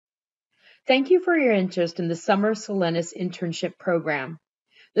Thank you for your interest in the Summer Solenis Internship Program.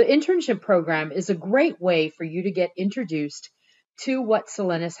 The internship program is a great way for you to get introduced to what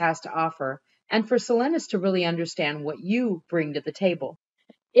Solenis has to offer and for Solenis to really understand what you bring to the table.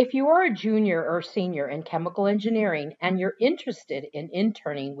 If you are a junior or senior in chemical engineering and you're interested in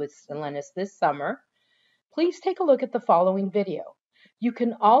interning with Solenis this summer, please take a look at the following video. You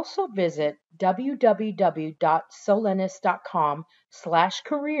can also visit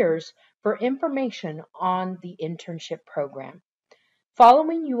www.solenis.com/careers for information on the internship program.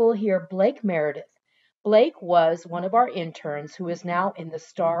 Following, you will hear Blake Meredith. Blake was one of our interns who is now in the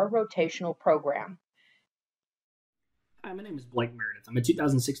STAR Rotational program. Hi, my name is Blake Meredith. I'm a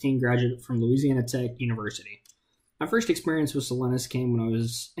 2016 graduate from Louisiana Tech University. My first experience with Solenis came when I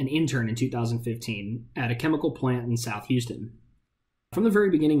was an intern in 2015 at a chemical plant in South Houston. From the very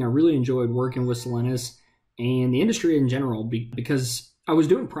beginning, I really enjoyed working with Solenis and the industry in general because I was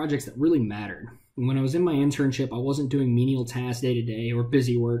doing projects that really mattered. When I was in my internship, I wasn't doing menial tasks day to day or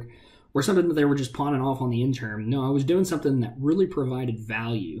busy work or something that they were just pawning off on the intern. No, I was doing something that really provided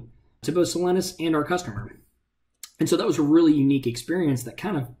value to both Solenis and our customer. And so that was a really unique experience that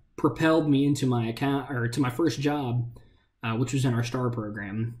kind of propelled me into my first job, which was in our STAR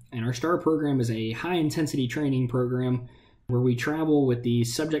program. And our STAR program is a high-intensity training program where we travel with the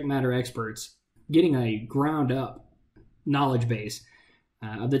subject matter experts, getting a ground-up knowledge base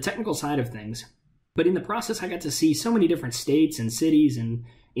of the technical side of things. But in the process, I got to see so many different states and cities and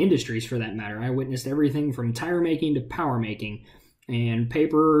industries, for that matter. I witnessed everything from tire making to power making and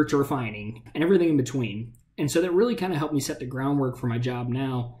paper to refining and everything in between. And so that really kind of helped me set the groundwork for my job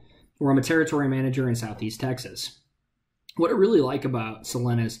now, where I'm a territory manager in Southeast Texas. What I really like about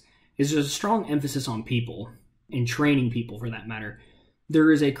Solenis is there's a strong emphasis on people and training people, for that matter.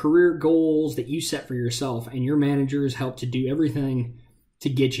 There is a career goals that you set for yourself, and your managers help to do everything to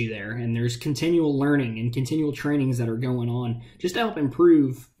get you there. And there's continual learning and continual trainings that are going on just to help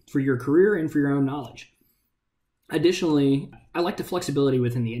improve for your career and for your own knowledge. Additionally, I like the flexibility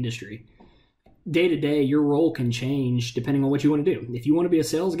within the industry. Day to day, your role can change depending on what you want to do. If you want to be a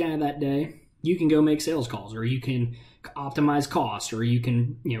sales guy that day, you can go make sales calls, or you can optimize costs, or you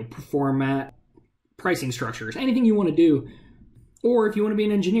can, perform at pricing structures, anything you want to do. Or if you want to be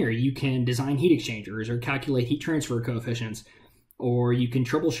an engineer, you can design heat exchangers or calculate heat transfer coefficients, or you can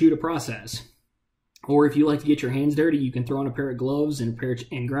troubleshoot a process. Or if you like to get your hands dirty, you can throw on a pair of gloves and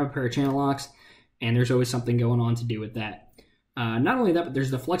grab a pair of channel locks, and there's always something going on to do with that. Not only that, but there's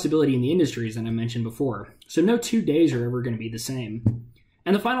the flexibility in the industries that I mentioned before. So no 2 days are ever going to be the same.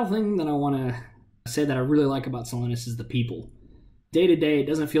 And the final thing that I want to say that I really like about Solenis is the people. Day to day, it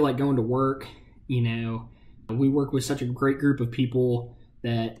doesn't feel like going to work. We work with such a great group of people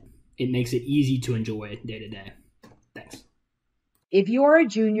that it makes it easy to enjoy day to day. Thanks. If you are a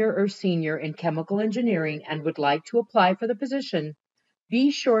junior or senior in chemical engineering and would like to apply for the position,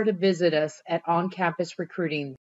 be sure to visit us at On Campus Recruiting.